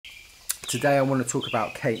Today I want to talk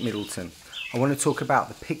about Kate Middleton. I want to talk about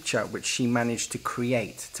the picture which she managed to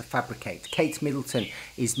create, to fabricate. Kate Middleton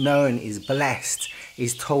is known, is blessed,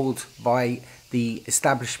 is told by the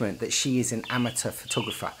establishment that she is an amateur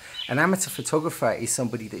photographer. An amateur photographer is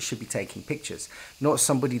somebody that should be taking pictures, not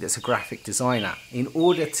somebody that's a graphic designer. In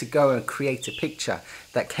order to go and create a picture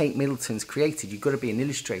that Kate Middleton's created, you've got to be an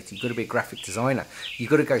illustrator, you've got to be a graphic designer, you've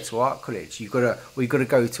got to go to art college, you've got to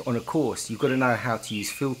go on a course, you've got to know how to use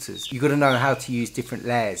filters, you've got to know how to use different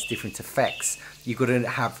layers, different effects, you've got to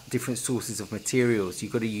have different sources of materials,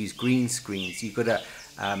 you've got to use green screens, you've got to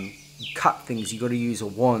cut things, you've got to use a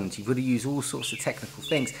wand, you've got to use all sorts of technical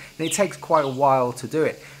things, and it takes quite a while to do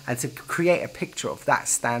it. And to create a picture of that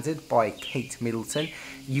standard by Kate Middleton,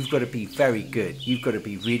 you've got to be very good, you've got to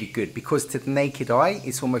be really good, because to the naked eye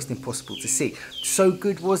it's almost impossible to see. So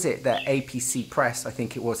good was it that APC Press, I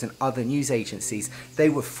think it was, and other news agencies, they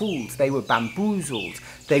were fooled, they were bamboozled,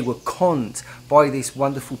 they were conned by this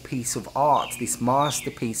wonderful piece of art, this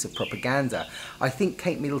masterpiece of propaganda. I think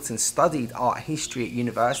Kate Middleton studied art history at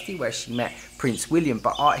university where she met Prince William,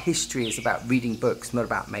 but art history is about reading books, not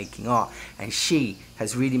about making art, and she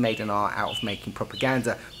has really made an art out of making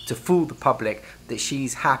propaganda to fool the public that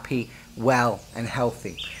she's happy, well and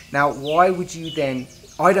healthy. Now why would you then,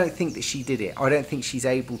 I don't think that she did it, I don't think she's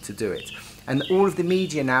able to do it. And all of the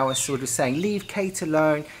media now are sort of saying, leave Kate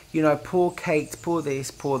alone, you know, poor Kate, poor this,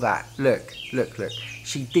 poor that. Look,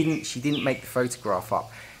 she didn't make the photograph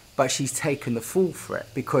up, but she's taken the fall for it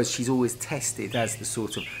because she's always tested as the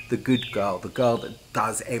sort of the good girl, the girl that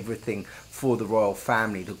does everything for the royal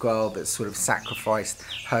family, the girl that sort of sacrificed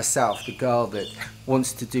herself, the girl that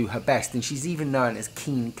wants to do her best. And she's even known as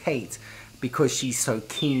Keen Kate because she's so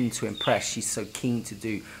keen to impress, she's so keen to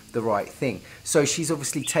do the right thing. So she's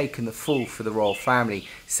obviously taken the fall for the royal family,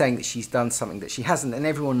 saying that she's done something that she hasn't, and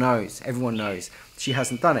everyone knows she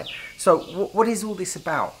hasn't done it. So what is all this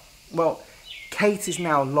about? Well, Kate has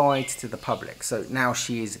now lied to the public, so now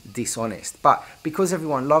she is dishonest. But because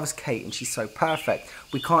everyone loves Kate and she's so perfect,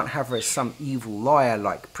 we can't have her as some evil liar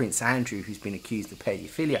like Prince Andrew, who's been accused of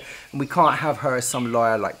paedophilia, and we can't have her as some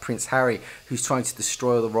liar like Prince Harry, who's trying to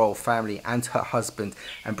destroy the royal family and her husband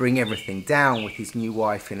and bring everything down with his new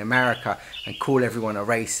wife in America and call everyone a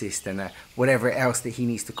racist and whatever else that he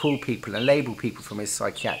needs to call people and label people from his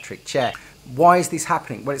psychiatric chair. Why is this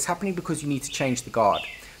happening? Well, it's happening because you need to change the guard.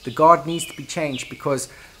 The guard needs to be changed because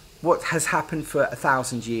what has happened for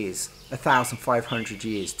 1,000 years, 1,500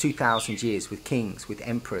 years, 2,000 years with kings, with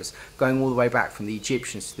emperors, going all the way back from the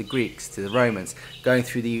Egyptians to the Greeks to the Romans, going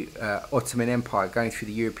through the Ottoman Empire, going through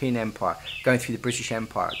the European Empire, going through the British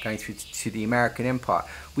Empire, going through to the American Empire.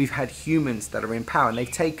 We've had humans that are in power and they've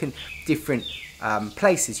taken different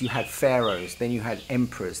places. You had pharaohs, then you had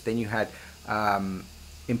emperors, then you had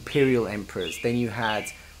imperial emperors, then you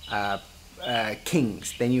had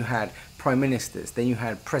kings, then you had prime ministers, then you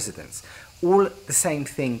had presidents. All the same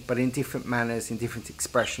thing, but in different manners, in different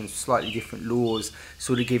expressions, slightly different laws,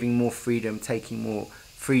 sort of giving more freedom, taking more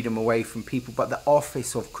freedom away from people. But the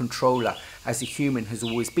office of controller as a human has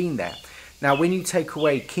always been there. Now, when you take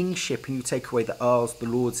away kingship and you take away the earls, the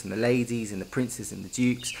lords and the ladies and the princes and the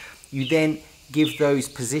dukes, you then give those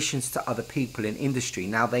positions to other people in industry.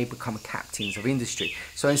 Now they become captains of industry.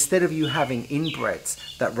 So instead of you having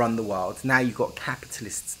inbreds that run the world, now you've got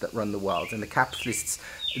capitalists that run the world, and the capitalists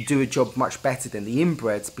do a job much better than the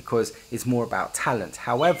inbreds because it's more about talent.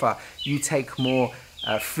 However, you take more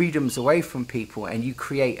freedoms away from people and you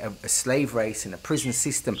create a slave race and a prison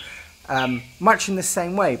system, much in the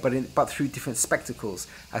same way, but through different spectacles,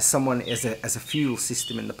 as a feudal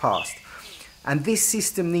system in the past. And this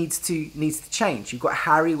system needs to change. You've got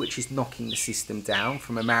Harry, which is knocking the system down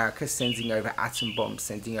from America, sending over atom bombs,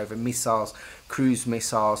 sending over missiles, cruise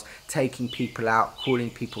missiles, taking people out,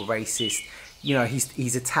 calling people racist. You know,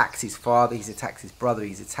 he's attacked his father, he's attacked his brother,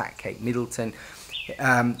 he's attacked Kate Middleton.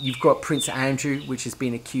 You've got Prince Andrew, which has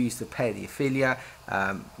been accused of paedophilia,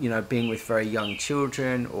 you know, being with very young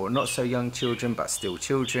children, or not so young children, but still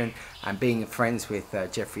children, and being friends with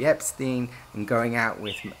Jeffrey Epstein, and going out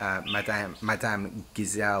with Madame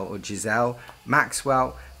Giselle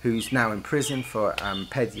Maxwell, who's now in prison for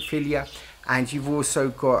paedophilia. And you've also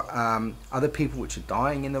got other people which are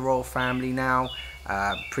dying in the royal family now.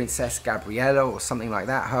 Princess Gabriella or something like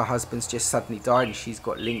that, her husband's just suddenly died and she's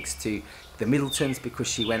got links to the Middletons because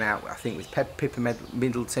she went out, I think, with Pippa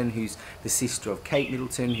Middleton, who's the sister of Kate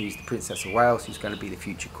Middleton, who's the Princess of Wales, who's going to be the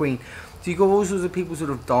future queen. So you've got all sorts of people sort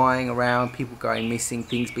of dying around, people going missing,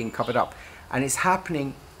 things being covered up. And it's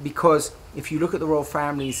happening because if you look at the royal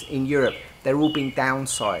families in Europe, they're all being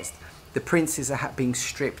downsized. The princes are being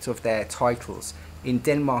stripped of their titles. In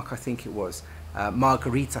Denmark, I think it was,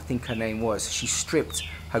 Marguerite, I think her name was, she stripped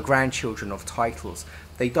her grandchildren of titles.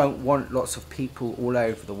 They don't want lots of people all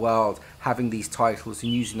over the world having these titles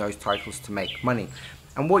and using those titles to make money.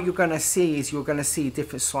 And what you're going to see is you're going to see a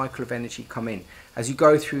different cycle of energy come in. As you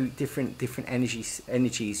go through different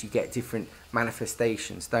energies, you get different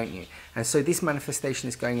manifestations, don't you? And so this manifestation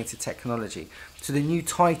is going into technology. So the new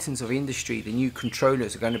titans of industry, the new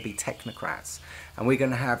controllers are going to be technocrats. And we're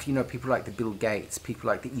going to have, you know, people like the Bill Gates, people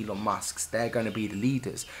like the Elon Musks. They're going to be the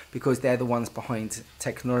leaders because they're the ones behind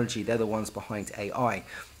technology. They're the ones behind AI.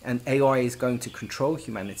 And AI is going to control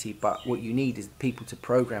humanity, but what you need is people to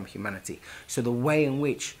program humanity. So the way in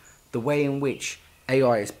which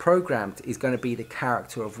AI is programmed is going to be the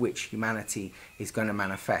character of which humanity is going to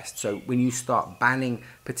manifest. So when you start banning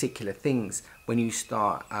particular things, when you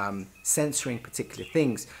start censoring particular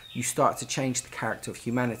things, you start to change the character of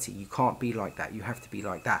humanity. You can't be like that. You have to be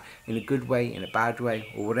like that in a good way, in a bad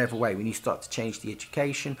way, or whatever way. When you start to change the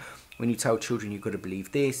education, when you tell children you've got to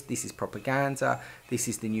believe this is propaganda, this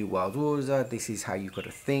is the new world order, this is how you've got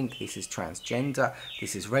to think, this is transgender,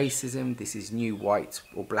 this is racism, this is new white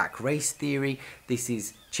or black race theory, this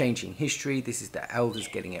is changing history, this is the elders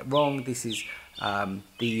getting it wrong, this is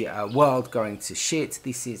the world going to shit,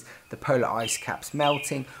 this is the polar ice caps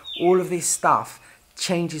melting. All of this stuff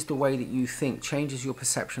changes the way that you think, changes your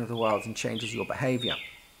perception of the world and changes your behavior.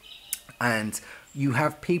 And you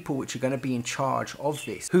have people which are going to be in charge of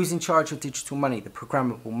this. Who's in charge of digital money? The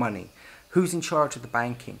programmable money. Who's in charge of the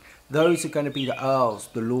banking? Those are going to be the earls,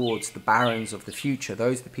 the lords, the barons of the future.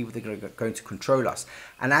 Those are the people that are going to control us.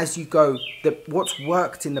 And as you go, what's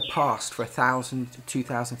worked in the past for 1,000,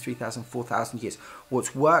 2,000, 3,000, 4,000 years,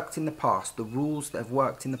 what's worked in the past, the rules that have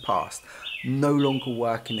worked in the past, no longer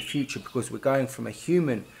work in the future because we're going from a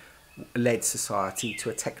human-led society to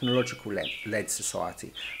a technological-led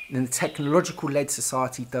society. And the technological-led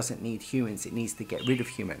society doesn't need humans, it needs to get rid of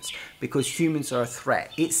humans because humans are a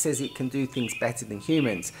threat. It says it can do things better than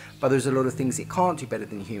humans, but there's a lot of things it can't do better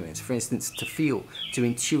than humans. For instance, to feel, to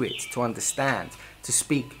intuit, to understand, to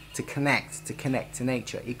speak, to connect to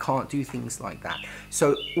nature. It can't do things like that.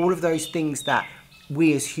 So all of those things that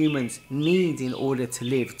we as humans need in order to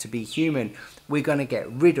live, to be human, we're going to get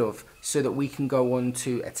rid of so that we can go on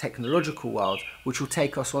to a technological world which will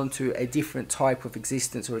take us onto a different type of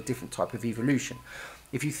existence or a different type of evolution.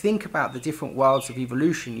 If you think about the different worlds of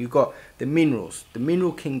evolution, you've got the minerals. The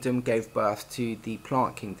mineral kingdom gave birth to the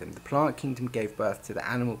plant kingdom. The plant kingdom gave birth to the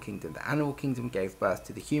animal kingdom. The animal kingdom gave birth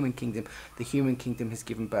to the human kingdom. The human kingdom has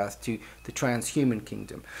given birth to the transhuman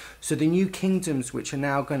kingdom. So the new kingdoms which are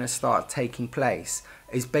now going to start taking place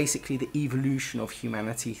is basically the evolution of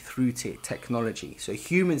humanity through to technology. So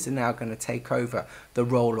humans are now going to take over the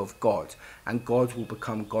role of God, and God will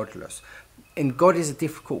become godless. And God is a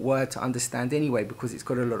difficult word to understand anyway because it's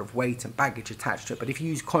got a lot of weight and baggage attached to it. But if you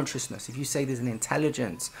use consciousness, if you say there's an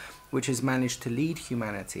intelligence which has managed to lead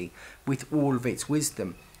humanity with all of its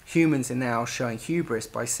wisdom, humans are now showing hubris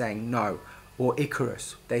by saying no. Or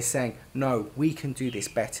Icarus, they're saying, no, we can do this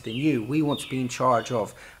better than you. We want to be in charge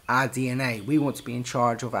of our DNA. We want to be in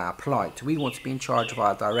charge of our plight. We want to be in charge of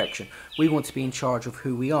our direction. We want to be in charge of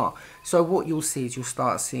who we are. So what you'll see is you'll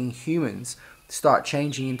start seeing humans start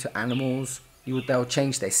changing into animals. They'll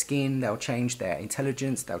change their skin, they'll change their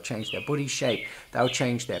intelligence, they'll change their body shape, they'll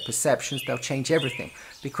change their perceptions, they'll change everything.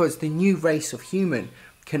 Because the new race of human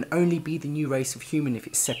can only be the new race of human if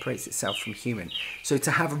it separates itself from human. So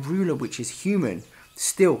to have a ruler which is human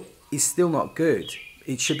is still not good.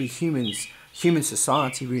 It should be humans, human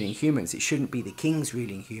society ruling humans. It shouldn't be the kings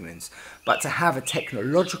ruling humans. But to have a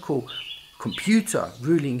technological computer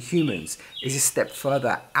ruling humans is a step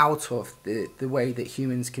further out of the way that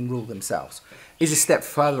humans can rule themselves, is a step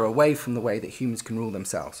further away from the way that humans can rule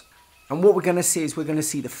themselves. And what we're going to see is we're going to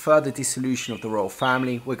see the further dissolution of the royal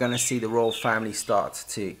family. We're going to see the royal family start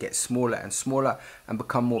to get smaller and smaller and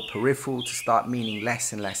become more peripheral, to start meaning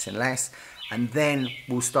less and less and less. And then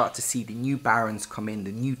we'll start to see the new barons come in,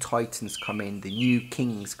 the new titans come in, the new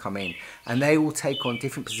kings come in, and they will take on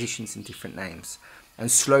different positions and different names. And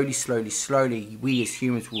slowly, slowly, slowly, we as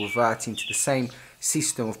humans will revert into the same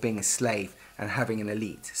system of being a slave and having an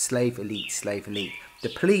elite. Slave, elite, slave, elite. The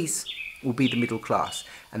police will be the middle class.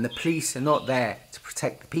 And the police are not there to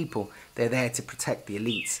protect the people. They're there to protect the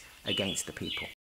elites against the people.